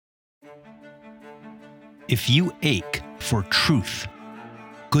If you ache for truth,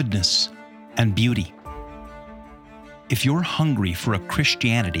 goodness, and beauty, if you're hungry for a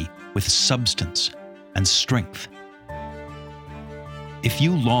Christianity with substance and strength, if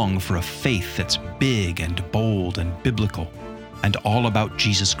you long for a faith that's big and bold and biblical and all about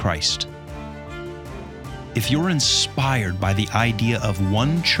Jesus Christ, if you're inspired by the idea of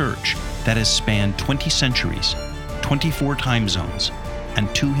one church that has spanned 20 centuries, 24 time zones,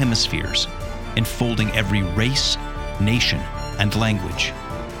 and 2 hemispheres, enfolding every race, nation, and language,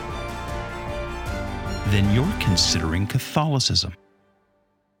 then you're considering Catholicism.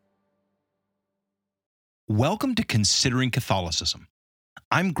 Welcome to Considering Catholicism.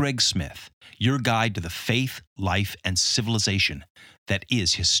 I'm Greg Smith, your guide to the faith, life, and civilization that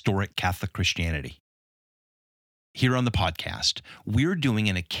is historic Catholic Christianity. Here on the podcast, we're doing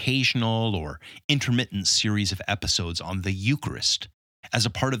an occasional or intermittent series of episodes on the Eucharist as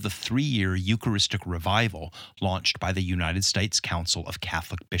a part of the 3-year Eucharistic revival launched by the United States Council of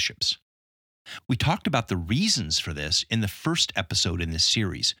Catholic Bishops. We talked about the reasons for this in the first episode in this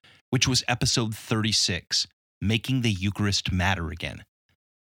series, which was episode 36, Making the Eucharist Matter Again.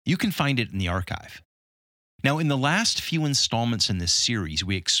 You can find it in the archive. Now, in the last few installments in this series,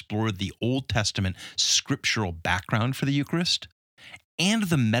 we explored the Old Testament scriptural background for the Eucharist and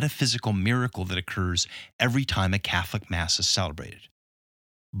the metaphysical miracle that occurs every time a Catholic Mass is celebrated.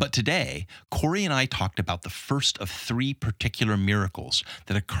 But today, Cory and I talked about the first of 3 particular miracles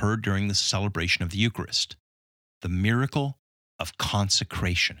that occurred during the celebration of the Eucharist, the miracle of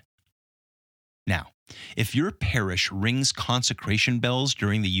consecration. Now, if your parish rings consecration bells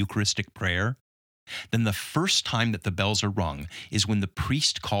during the Eucharistic prayer, then the first time that the bells are rung is when the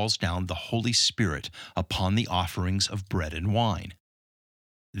priest calls down the Holy Spirit upon the offerings of bread and wine.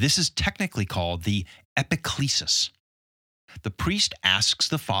 This is technically called the epiclesis. The priest asks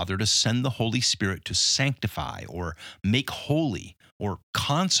the Father to send the Holy Spirit to sanctify or make holy or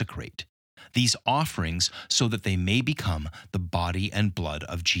consecrate these offerings so that they may become the body and blood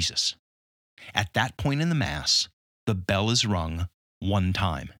of Jesus. At that point in the Mass, the bell is rung 1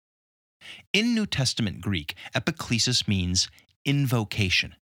 time. In New Testament Greek, epiclesis means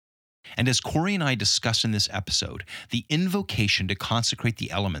invocation. And as Cory and I discuss in this episode, the invocation to consecrate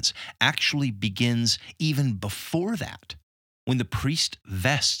the elements actually begins even before that, when the priest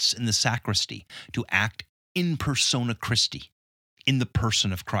vests in the sacristy to act in persona Christi, in the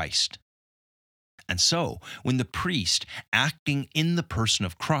person of Christ. And so, when the priest, acting in the person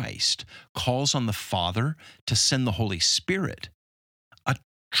of Christ, calls on the Father to send the Holy Spirit, a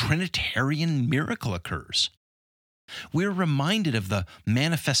Trinitarian miracle occurs. We're reminded of the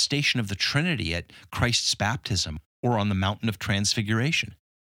manifestation of the Trinity at Christ's baptism or on the Mountain of Transfiguration.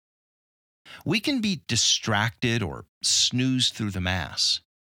 We can be distracted or snooze through the Mass,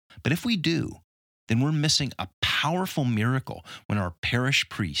 but if we do, then we're missing a powerful miracle when our parish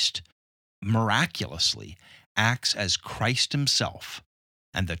priest miraculously acts as Christ himself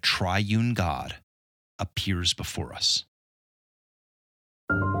and the triune God appears before us.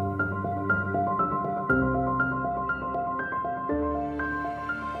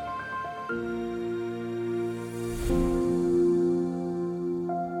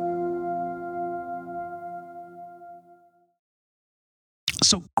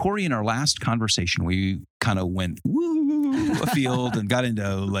 So, Cory, in our last conversation, we kind of went afield and got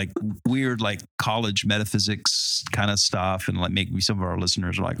into like weird, like college metaphysics kind of stuff, and like maybe some of our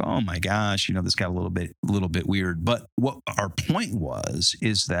listeners are like, "Oh my gosh, this got a little bit weird." But what our point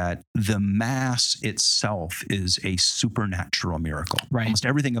is that the Mass itself is a supernatural miracle. Right. Almost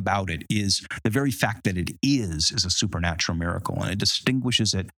everything about it is the very fact that it is a supernatural miracle, and it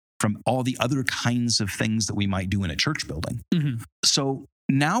distinguishes it from all the other kinds of things that we might do in a church building. Mm-hmm. So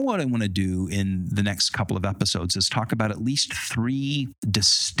now what I want to do in the next couple of episodes is talk about at least 3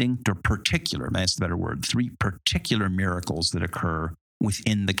 distinct or particular, that's the better word, 3 particular miracles that occur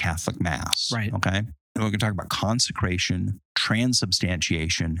within the Catholic Mass. Right. Okay. And we're going to talk about consecration,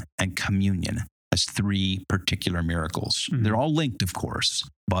 transubstantiation, and communion as 3 particular miracles. Mm-hmm. They're all linked, of course,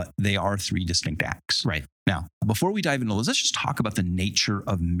 but they are 3 distinct acts. Right. Now, before we dive into this, let's just talk about the nature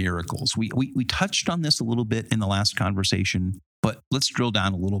of miracles. We touched on this a little bit in the last conversation, but let's drill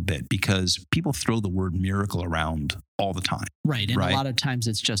down a little bit because people throw the word miracle around all the time. Right. And a lot of times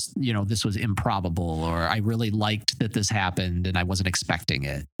it's just, this was improbable, or I really liked that this happened and I wasn't expecting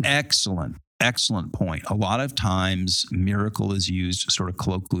it. Excellent point. A lot of times miracle is used sort of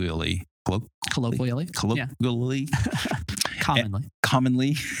colloquially. Commonly in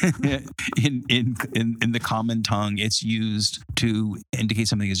the common tongue, it's used to indicate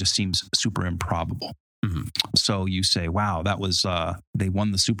something that just seems super improbable. Mhm. So you say, wow, that was, they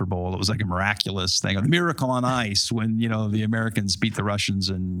won the Super Bowl. It was like a miraculous thing, a miracle on ice when, the Americans beat the Russians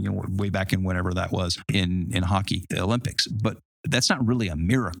and, way back in whenever that was in hockey, the Olympics. But that's not really a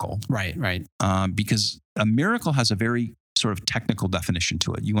miracle. Right. Because a miracle has a very sort of technical definition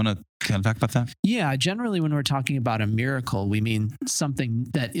to it. You want to kind of talk about that? Yeah, generally when we're talking about a miracle, we mean something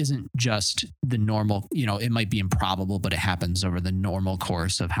that isn't just the normal, it might be improbable, but it happens over the normal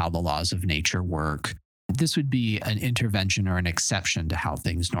course of how the laws of nature work. This would be an intervention or an exception to how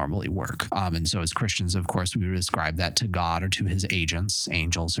things normally work. And so as Christians, of course, we would ascribe that to God or to his agents,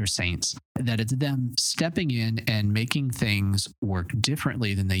 angels or saints, that it's them stepping in and making things work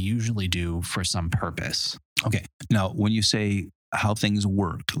differently than they usually do for some purpose. Okay. Now, when you say how things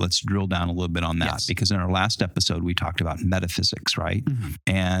work, let's drill down a little bit on that. Yes. Because in our last episode, we talked about metaphysics, right? Mm-hmm.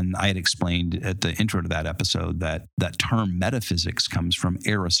 And I had explained at the intro to that episode that term metaphysics comes from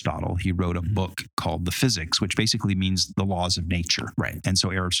Aristotle. He wrote a book called The Physics, which basically means the laws of nature. Right. And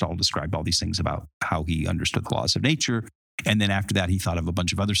so Aristotle described all these things about how he understood the laws of nature. And then after that, he thought of a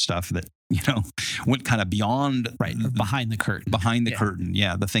bunch of other stuff that, went kind of beyond. Right. Behind the curtain. Behind the curtain.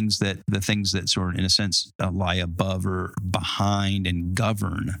 Yeah. The things that sort of, in a sense, lie above or behind and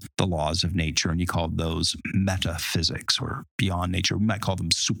govern the laws of nature. And he called those metaphysics or beyond nature. We might call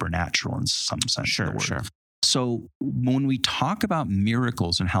them supernatural in some sense of the word. Sure. So when we talk about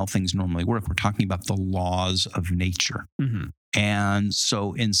miracles and how things normally work, we're talking about the laws of nature. Mm-hmm. And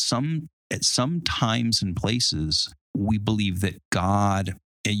so at some times and places, we believe that God,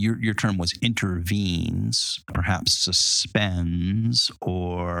 your term was intervenes, perhaps suspends,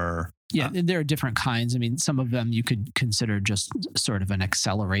 or... Yeah, there are different kinds. I mean, some of them you could consider just sort of an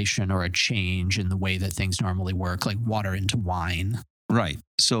acceleration or a change in the way that things normally work, like water into wine. Right.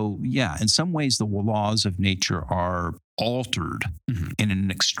 So, yeah, in some ways, the laws of nature are altered in an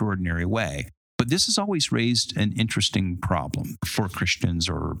extraordinary way. But this has always raised an interesting problem for Christians.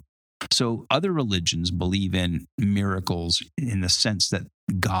 So other religions believe in miracles in the sense that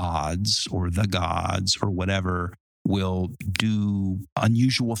gods or the gods or whatever will do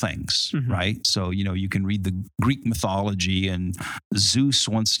unusual things, right? So, you can read the Greek mythology and Zeus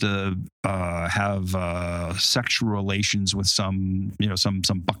wants to have sexual relations with some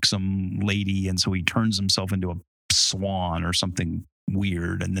buxom lady. And so he turns himself into a swan or something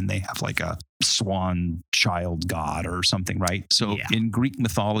weird. And then they have like a swan child god or something, right? So in Greek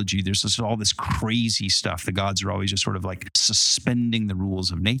mythology, there's all this crazy stuff. The gods are always just sort of like suspending the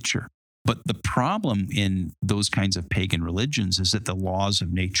rules of nature. But the problem in those kinds of pagan religions is that the laws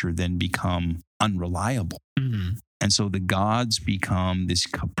of nature then become unreliable. Mm-hmm. And so the gods become these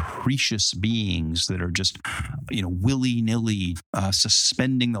capricious beings that are just, willy-nilly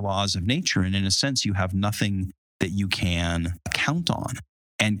suspending the laws of nature. And in a sense, you have nothing that you can count on.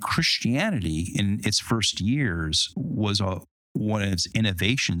 And Christianity in its first years was one of its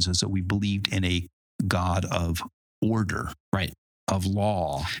innovations is that we believed in a God of order, right, of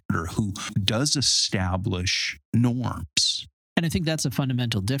law, who does establish norms. And I think that's a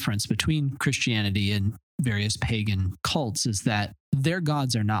fundamental difference between Christianity and various pagan cults is that their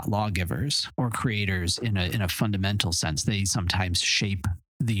gods are not lawgivers or creators in a fundamental sense. They sometimes shape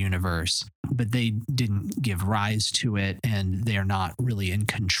the universe, but they didn't give rise to it, and they are not really in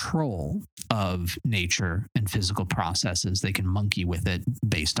control of nature and physical processes. They can monkey with it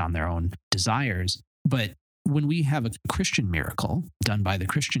based on their own desires. But when we have a Christian miracle done by the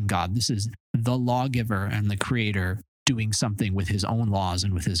Christian God, this is the lawgiver and the creator doing something with his own laws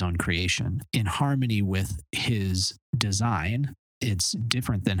and with his own creation in harmony with his design. It's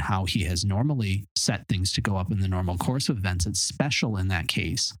different than how he has normally set things to go up in the normal course of events. It's special in that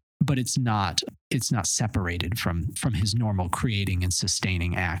case, but it's not separated from his normal creating and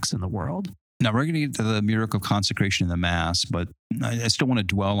sustaining acts in the world. Now, we're going to get to the miracle of consecration in the Mass, but I still want to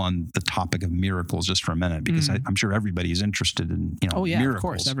dwell on the topic of miracles just for a minute, because I'm sure everybody is interested in miracles. Of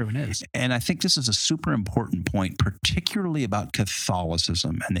course, everyone is. And I think this is a super important point, particularly about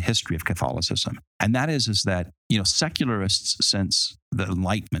Catholicism and the history of Catholicism. And that is that, secularists since the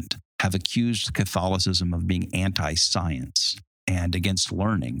Enlightenment have accused Catholicism of being anti-science and against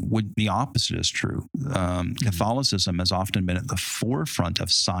learning. When the opposite is true. Catholicism has often been at the forefront of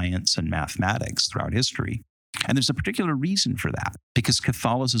science and mathematics throughout history. And there's a particular reason for that, because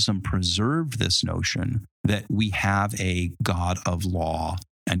Catholicism preserved this notion that we have a God of law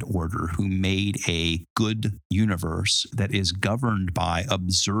and order who made a good universe that is governed by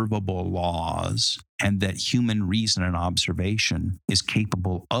observable laws, and that human reason and observation is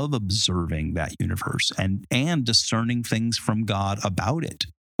capable of observing that universe and discerning things from God about it.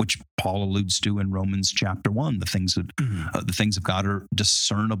 which Paul alludes to in Romans chapter 1. The things of God are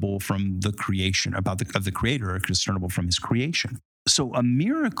discernible from the creation, of the Creator are discernible from his creation. So a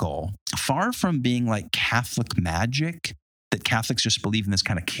miracle, far from being like Catholic magic, that Catholics just believe in this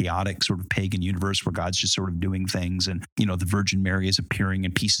kind of chaotic sort of pagan universe where God's just sort of doing things, and the Virgin Mary is appearing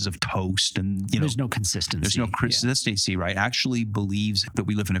in pieces of toast, and there's no consistency. There's no consistency, right? Actually believes that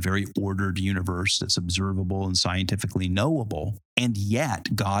we live in a very ordered universe that's observable and scientifically knowable, and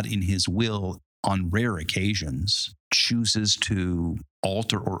yet God, in his will, on rare occasions, chooses to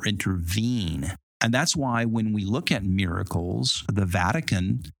alter or intervene. And that's why when we look at miracles, the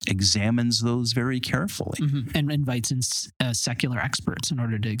Vatican examines those very carefully. And invites in secular experts in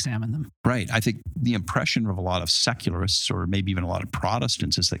order to examine them. Right. I think the impression of a lot of secularists, or maybe even a lot of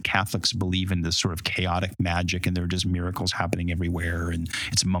Protestants, is that Catholics believe in this sort of chaotic magic and there are just miracles happening everywhere and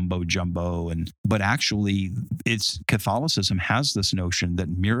it's mumbo jumbo. But actually, Catholicism has this notion that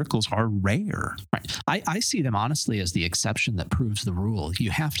miracles are rare. Right. I see them honestly as the exception that proves the rule.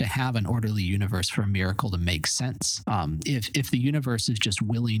 You have to have an orderly universe for a miracle to make sense. If the universe is just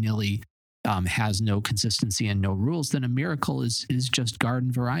willy-nilly, has no consistency and no rules, then a miracle is just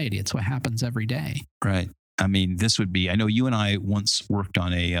garden variety. It's what happens every day. Right. I mean, I know you and I once worked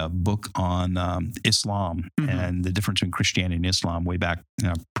on a book on Islam and the difference between Christianity and Islam way back in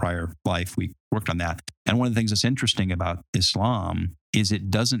our prior life. We worked on that. And one of the things that's interesting about Islam is it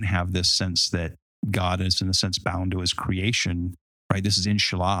doesn't have this sense that God is, in a sense, bound to his creation, right? This is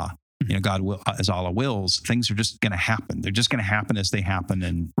inshallah. God will, as Allah wills, things are just going to happen. They're just going to happen as they happen.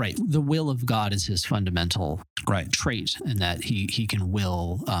 And right. The will of God is his fundamental trait, and that he can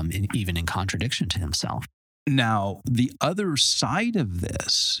will even in contradiction to himself. Now, the other side of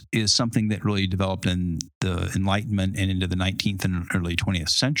this is something that really developed in the Enlightenment and into the 19th and early 20th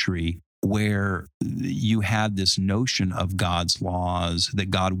century, where you had this notion of God's laws, that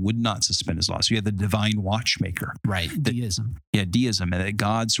God would not suspend his laws. So you had the divine watchmaker. Right, deism. Yeah, deism, and that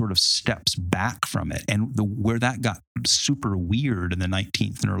God sort of steps back from it. And where that got super weird in the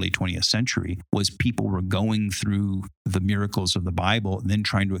 19th and early 20th century was people were going through the miracles of the Bible and then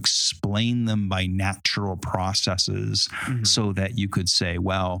trying to explain them by natural processes so that you could say,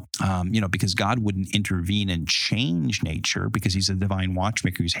 well, because God wouldn't intervene and change nature because he's a divine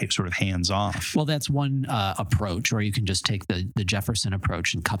watchmaker who's sort of hands off. Well, that's one approach, or you can just take the Jefferson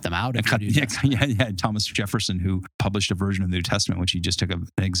approach and cut them out. Thomas Jefferson, who published a version of the New Testament, which he just took an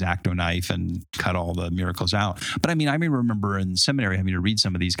X-Acto knife and cut all the miracles out. But I mean, I remember in seminary having to read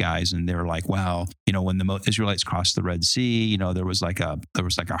some of these guys, and they were like, well, when the Israelites crossed the Red Sea, there was like a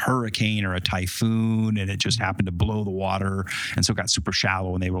hurricane or a typhoon, and it just happened to blow the water, and so it got super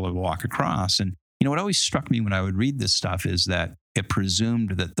shallow, and they were able to walk across. And what always struck me when I would read this stuff is that it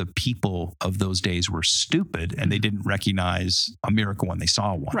presumed that the people of those days were stupid and they didn't recognize a miracle when they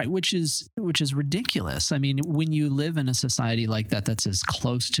saw one. Right, which is ridiculous. I mean, when you live in a society like that, that's as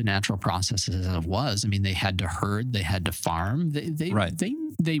close to natural processes as it was. I mean, they had to herd, they had to farm,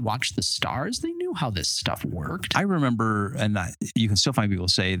 they watched the stars, they knew how this stuff worked. I remember, and you can still find people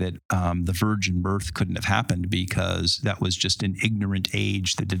say that the virgin birth couldn't have happened because that was just an ignorant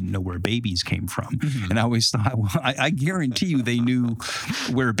age that didn't know where babies came from. And I always thought, well, I guarantee you they knew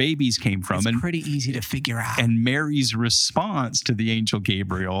where babies came from. It's pretty easy to figure out. And Mary's response to the angel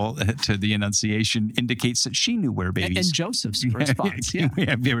Gabriel, to the Annunciation, indicates that she knew where babies... And Joseph's response,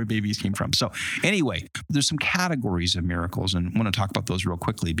 where babies came from. So anyway, there's some categories of miracles, and I want to talk about those real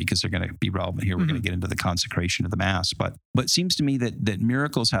quickly because they're going to be relevant here. We're going to get into the consecration of the Mass. But it seems to me that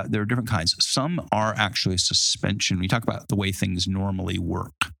miracles, there are different kinds. Some are actually suspension. We talk about the way things normally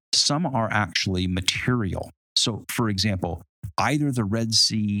work. Some are actually material. So, for example, either the Red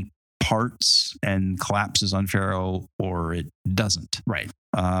Sea parts and collapses on Pharaoh or it doesn't. Right.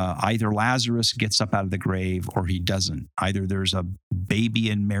 Either Lazarus gets up out of the grave or he doesn't. Either there's a baby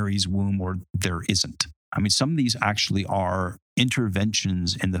in Mary's womb or there isn't. I mean, some of these actually are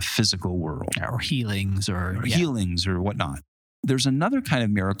interventions in the physical world. Or healings or whatnot. There's another kind of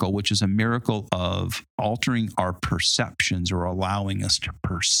miracle, which is a miracle of altering our perceptions or allowing us to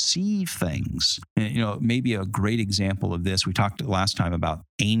perceive things. And, maybe a great example of this, we talked last time about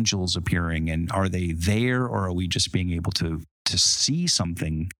angels appearing, and are they there, or are we just being able to see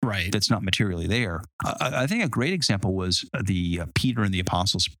something that's not materially there? I think a great example was the Peter and the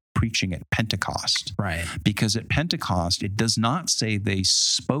apostles preaching at Pentecost. Right. Because at Pentecost, it does not say they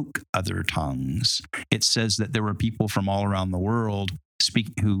spoke other tongues. It says that there were people from all around the world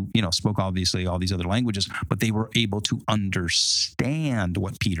who spoke obviously all these other languages, but they were able to understand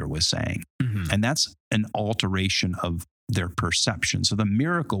what Peter was saying. And that's an alteration of their perception. So the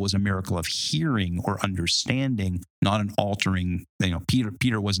miracle was a miracle of hearing or understanding, not an altering.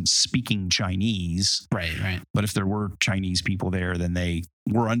 Peter wasn't speaking Chinese. Right. But if there were Chinese people there, then they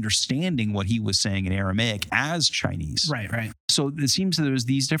were understanding what he was saying in Aramaic as Chinese. Right. So it seems that there's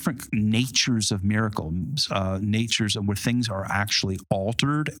these different natures of miracles, natures where things are actually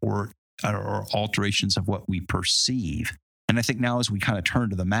altered or alterations of what we perceive. And I think now as we kind of turn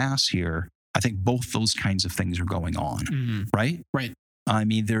to the Mass here, I think both those kinds of things are going on, right? Right. I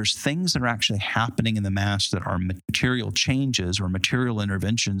mean, there's things that are actually happening in the Mass that are material changes or material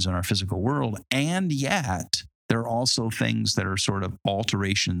interventions in our physical world. And yet, there are also things that are sort of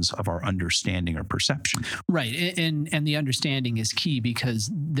alterations of our understanding or perception. Right. And the understanding is key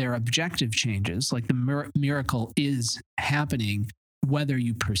because they're objective changes. Like the miracle is happening whether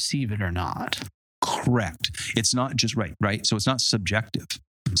you perceive it or not. Correct. It's not just right. So it's not subjective.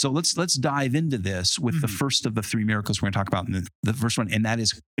 So let's dive into this with the first of the three miracles we're going to talk about. The first one, and that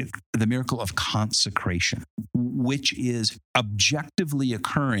is the miracle of consecration, which is objectively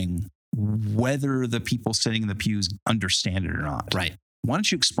occurring whether the people sitting in the pews understand it or not. Right. Why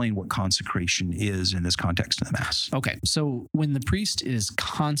don't you explain what consecration is in this context of the Mass? Okay. So when the priest is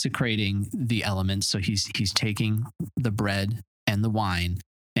consecrating the elements, so he's taking the bread and the wine,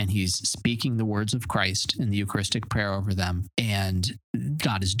 and he's speaking the words of Christ in the Eucharistic prayer over them, and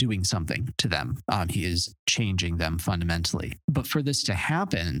God is doing something to them. He is changing them fundamentally. But for this to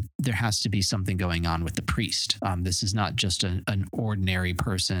happen, there has to be something going on with the priest. This is not just an ordinary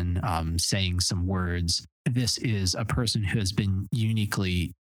person saying some words. This is a person who has been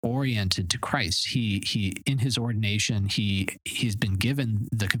uniquely oriented to Christ. He in his ordination, he's been given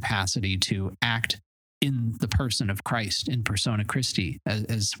the capacity to act in the person of Christ, in persona Christi,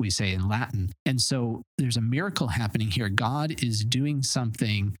 as we say in Latin. And so there's a miracle happening here. God is doing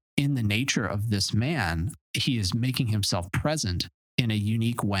something in the nature of this man. He is making himself present in a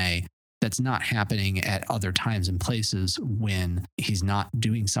unique way that's not happening at other times and places when he's not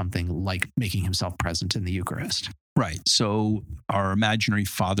doing something like making himself present in the Eucharist. Right. So our imaginary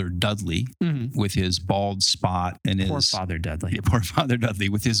Father Dudley with his bald spot and Poor Father Dudley. Poor Father Dudley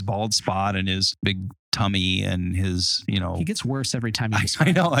with his bald spot and his big tummy and his, He gets worse every time he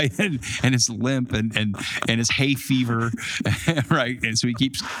I know. And his limp and his hay fever, right? And so he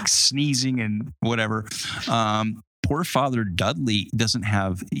keeps sneezing and whatever. Poor Father Dudley doesn't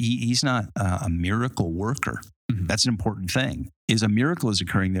have, he's not a miracle worker. That's an important thing. A miracle is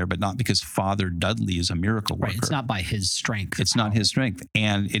occurring there, but not because Father Dudley is a miracle worker. Right. It's not by his strength. It's not his strength.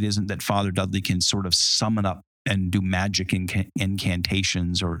 And it isn't that Father Dudley can sort of summon up and do magic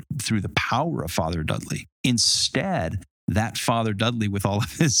incantations or through the power of Father Dudley. Instead, that Father Dudley with all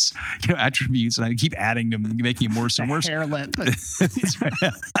of his attributes, and I keep adding to making him worse and worse. Hair lip.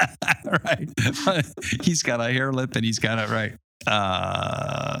 Right. He's got a hair lip and he's got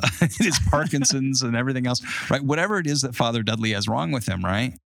his Parkinson's and everything else, right? Whatever it is that Father Dudley has wrong with him,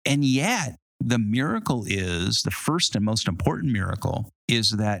 right? And yet the miracle is, the first and most important miracle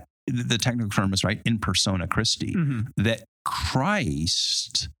is that the technical term is, right, in persona Christi, that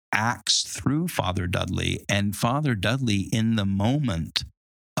Christ acts through Father Dudley, and Father Dudley in the moment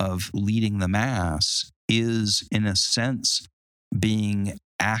of leading the Mass is in a sense being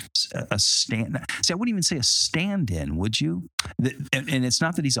a stand. See, I wouldn't even say a stand-in, would you? And it's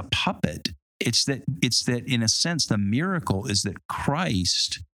not that he's a puppet. It's that in a sense, the miracle is that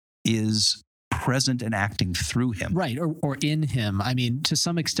Christ is present and acting through him. Right, or in him. I mean, to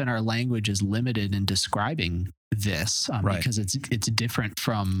some extent, our language is limited in describing this because it's different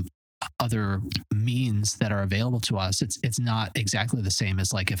from other means that are available to us. It's not exactly the same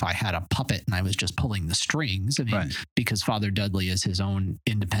as like if I had a puppet and I was just pulling the strings. I mean, because Father Dudley is his own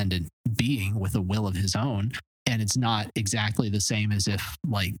independent being with a will of his own. And it's not exactly the same as if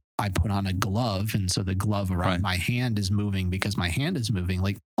like I put on a glove and so the glove around my hand is moving because my hand is moving.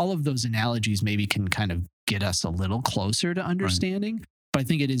 Like all of those analogies maybe can kind of get us a little closer to understanding. But I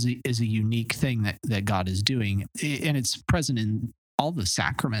think it is a unique thing that God is doing. And it's present in all the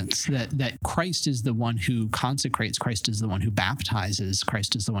sacraments, that Christ is the one who consecrates, Christ is the one who baptizes,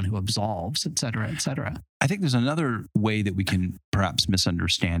 Christ is the one who absolves, et cetera, et cetera. I think there's another way that we can perhaps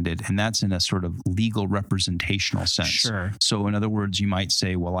misunderstand it, and that's in a sort of legal representational sense. Sure. So in other words, you might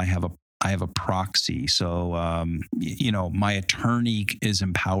say, well, I have a proxy. So, my attorney is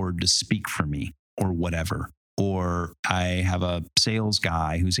empowered to speak for me or whatever. Or I have a sales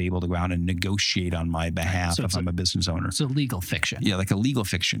guy who's able to go out and negotiate on my behalf if I'm a business owner. It's a legal fiction. Yeah, like a legal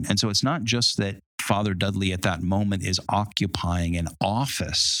fiction. And so it's not just that Father Dudley at that moment is occupying an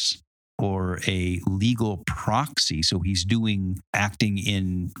office or a legal proxy. So he's acting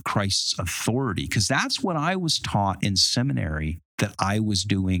in Christ's authority, because that's what I was taught in seminary that I was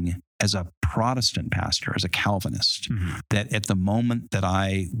doing as a Protestant pastor, as a Calvinist, that at the moment that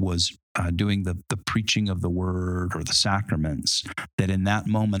I was doing the preaching of the word or the sacraments, that in that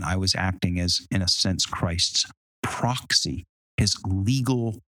moment I was acting as, in a sense, Christ's proxy, his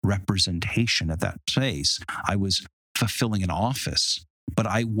legal representation at that place. I was fulfilling an office, but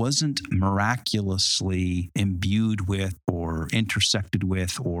I wasn't miraculously imbued with or intersected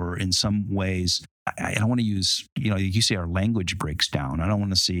with, or in some ways, I don't want to use, you say our language breaks down. I don't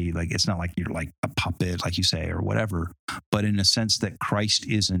want to see, like, it's not like you're like a puppet, like you say, or whatever, but in a sense that Christ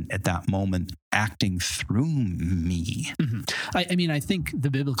isn't at that moment acting through me. I think the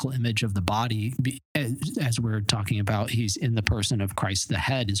biblical image of the body, as we're talking about, he's in the person of Christ, the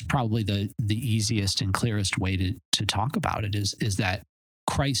head, is probably the easiest and clearest way to talk about it, is that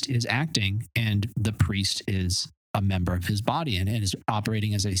Christ is acting and the priest is a member of his body and is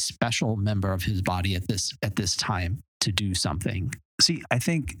operating as a special member of his body at this time to do something. See, I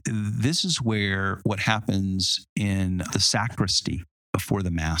think this is where what happens in the sacristy before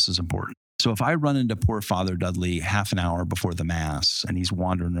the Mass is important. So if I run into poor Father Dudley half an hour before the Mass and he's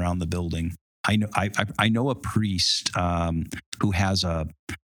wandering around the building, I know a priest who has a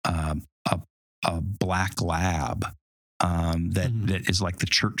black lab. That is like the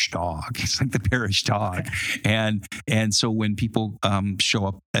church dog. It's like the parish dog. And so when people show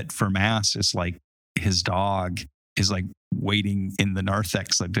up for Mass, it's like his dog is like waiting in the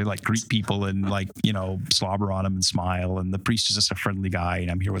narthex. Like they like greet people and like, slobber on them and smile. And the priest is just a friendly guy and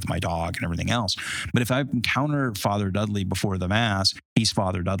I'm here with my dog and everything else. But if I encounter Father Dudley before the Mass, he's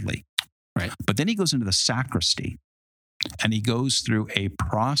Father Dudley. Right. But then he goes into the sacristy. And he goes through a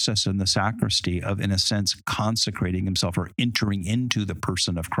process in the sacristy of, in a sense, consecrating himself or entering into the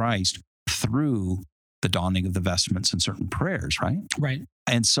person of Christ through the donning of the vestments and certain prayers, right? Right.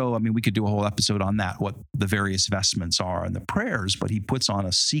 And so, we could do a whole episode on that, what the various vestments are and the prayers, but he puts on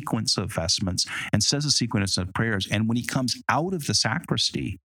a sequence of vestments and says a sequence of prayers. And when he comes out of the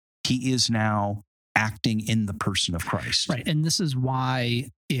sacristy, he is now acting in the person of Christ. Right. And this is why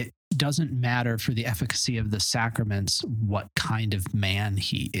it doesn't matter for the efficacy of the sacraments what kind of man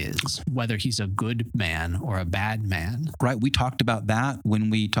he is, whether he's a good man or a bad man. Right. We talked about that when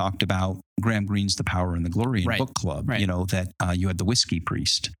we talked about Graham Greene's The Power and the Glory in Book Club, that you had the whiskey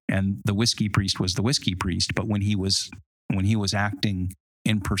priest, and the whiskey priest was the whiskey priest. But when he was acting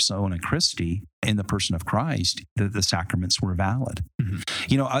in persona Christi, in the person of Christ, the sacraments were valid.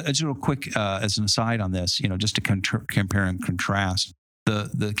 Just real quick, as an aside on this, just to compare and contrast,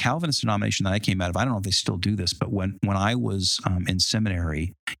 the Calvinist denomination that I came out of, I don't know if they still do this, but when I was in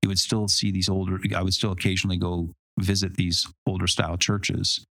seminary, you would still see I would still occasionally go visit these older style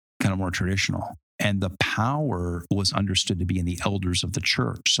churches, kind of more traditional. And the power was understood to be in the elders of the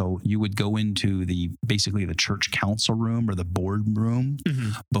church. So you would go into basically the church council room or the board room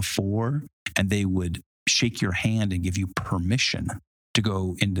before, and they would shake your hand and give you permission to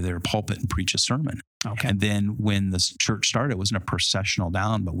go into their pulpit and preach a sermon. Okay. And then when the church started, it wasn't a processional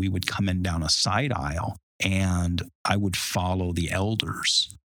down, but we would come in down a side aisle and I would follow the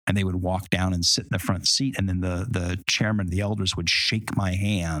elders. And they would walk down and sit in the front seat. And then the chairman of the elders would shake my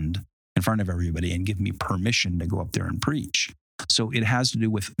hand in front of everybody and give me permission to go up there and preach. So it has to do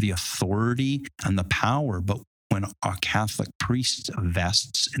with the authority and the power. But when a Catholic priest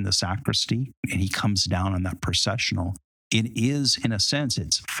vests in the sacristy and he comes down on that processional, it is, in a sense,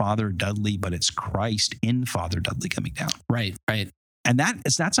 it's Father Dudley, but it's Christ in Father Dudley coming down. Right. And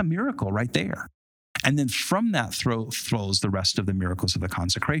that's a miracle right there. And then from that flows the rest of the miracles of the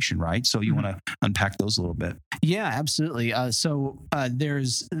consecration, right? So you want to unpack those a little bit. Yeah, absolutely. So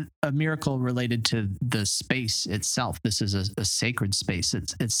there's a miracle related to the space itself. This is a sacred space.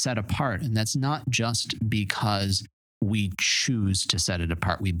 It's set apart. And that's not just because we choose to set it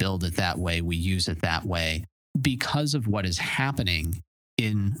apart. We build it that way. We use it that way. Because of what is happening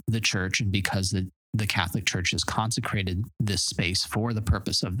in the church and because the Catholic Church has consecrated this space for the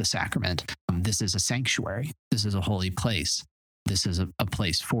purpose of the sacrament. This is a sanctuary. This is a holy place. This is a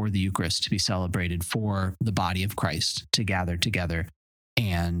place for the Eucharist to be celebrated, for the body of Christ to gather together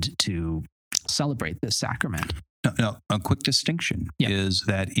and to celebrate this sacrament. Now, a quick distinction is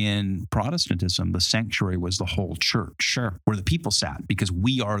that in Protestantism, the sanctuary was the whole church, where the people sat, because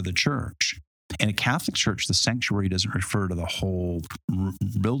we are the church. In a Catholic church, the sanctuary doesn't refer to the whole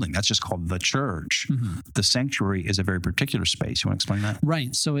building. That's just called the church. The sanctuary is a very particular space. You want to explain that?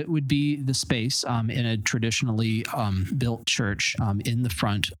 Right. So it would be the space in a traditionally built church in the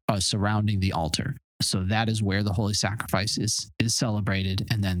front surrounding the altar. So that is where the holy sacrifice is celebrated.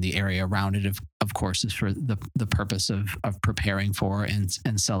 And then the area around it, of course, is for the purpose of preparing for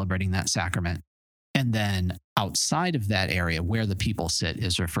and celebrating that sacrament. And then outside of that area where the people sit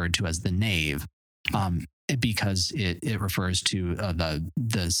is referred to as the nave, because it refers to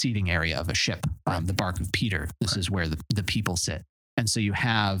the seating area of a ship, the bark of Peter. This is where the people sit. And so you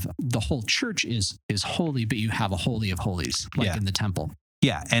have the whole church is holy, but you have a holy of holies, like in the temple.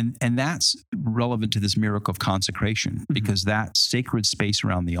 Yeah, and that's relevant to this miracle of consecration, because that sacred space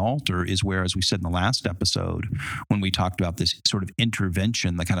around the altar is where, as we said in the last episode, when we talked about this sort of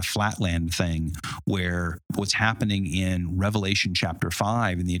intervention, the kind of flatland thing, where what's happening in Revelation chapter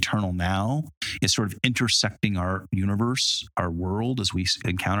 5 in the eternal now is sort of intersecting our universe, our world as we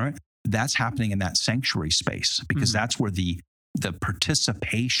encounter it. That's happening in that sanctuary space, because that's where the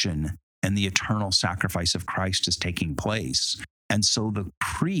participation and the eternal sacrifice of Christ is taking place. And so the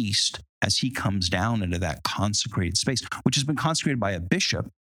priest, as he comes down into that consecrated space, which has been consecrated by a bishop,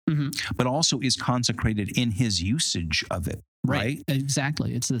 but also is consecrated in his usage of it, right?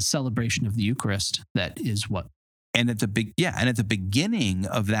 Exactly. It's the celebration of the Eucharist that is what. And at the beginning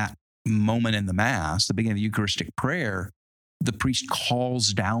of that moment in the Mass, the beginning of the Eucharistic prayer, the priest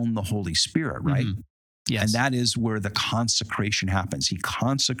calls down the Holy Spirit, right? Yes. And that is where the consecration happens. He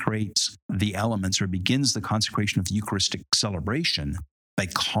consecrates the elements, or begins the consecration of the Eucharistic celebration by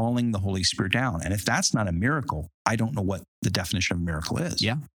calling the Holy Spirit down. And if that's not a miracle, I don't know what the definition of a miracle is.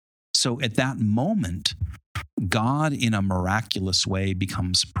 Yeah. So at that moment, God in a miraculous way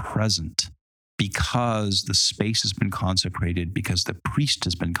becomes present, because the space has been consecrated, because the priest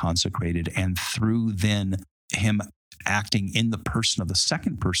has been consecrated, and through then him acting in the person of the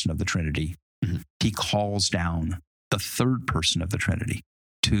second person of the Trinity, he calls down the third person of the Trinity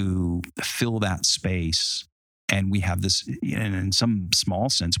to fill that space. And we have this, in some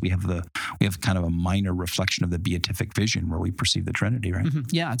small sense, we have kind of a minor reflection of the beatific vision where we perceive the Trinity, right?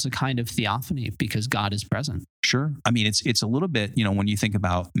 Yeah, it's a kind of theophany because God is present. Sure. I mean, it's a little bit, when you think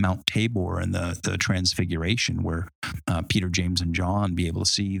about Mount Tabor and the Transfiguration, where Peter, James, and John be able to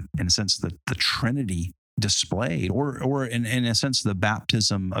see, in a sense, the Trinity displayed, or in a sense, the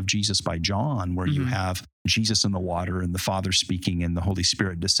baptism of Jesus by John, where you have Jesus in the water and the Father speaking and the Holy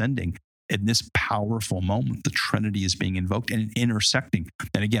Spirit descending. In this powerful moment, the Trinity is being invoked and intersecting.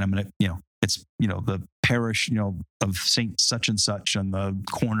 And again, I'm going to, it's, the parish, of Saint such and such on the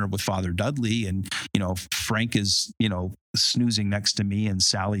corner with Father Dudley. And, Frank is, snoozing next to me, and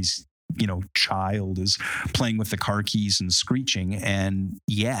Sally's, child is playing with the car keys and screeching. And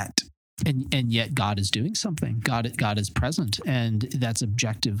yet God is doing something. God is present, and that's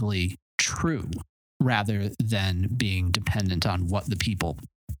objectively true, rather than being dependent on what the people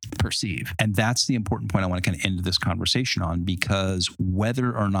perceive. And that's the important point I want to kind of end this conversation on, because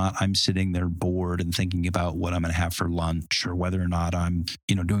whether or not I'm sitting there bored and thinking about what I'm going to have for lunch, or whether or not I'm,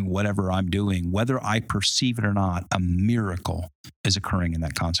 doing whatever I'm doing, whether I perceive it or not, a miracle is occurring in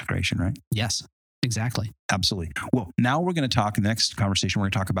that consecration, right? Yes. Exactly. Absolutely. Well, now we're going to talk in the next conversation, we're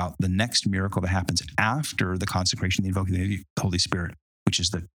going to talk about the next miracle that happens after the consecration, the invoking of the Holy Spirit, which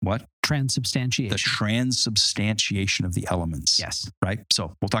is the what? Transubstantiation. The transubstantiation of the elements. Yes. Right?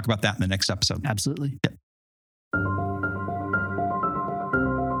 So we'll talk about that in the next episode. Absolutely. Yep.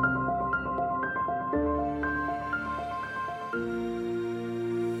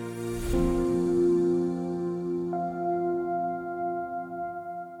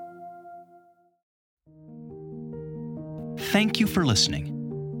 Thank you for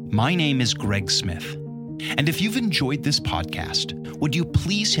listening. My name is Greg Smith. And if you've enjoyed this podcast, would you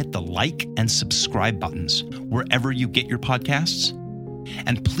please hit the like and subscribe buttons wherever you get your podcasts?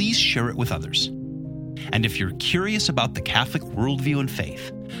 And please share it with others. And if you're curious about the Catholic worldview and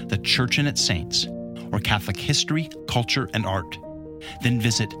faith, the Church and its saints, or Catholic history, culture, and art, then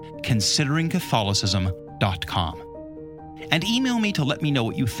visit consideringcatholicism.com. And email me to let me know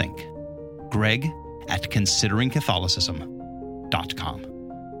what you think. Greg@consideringcatholicism.com.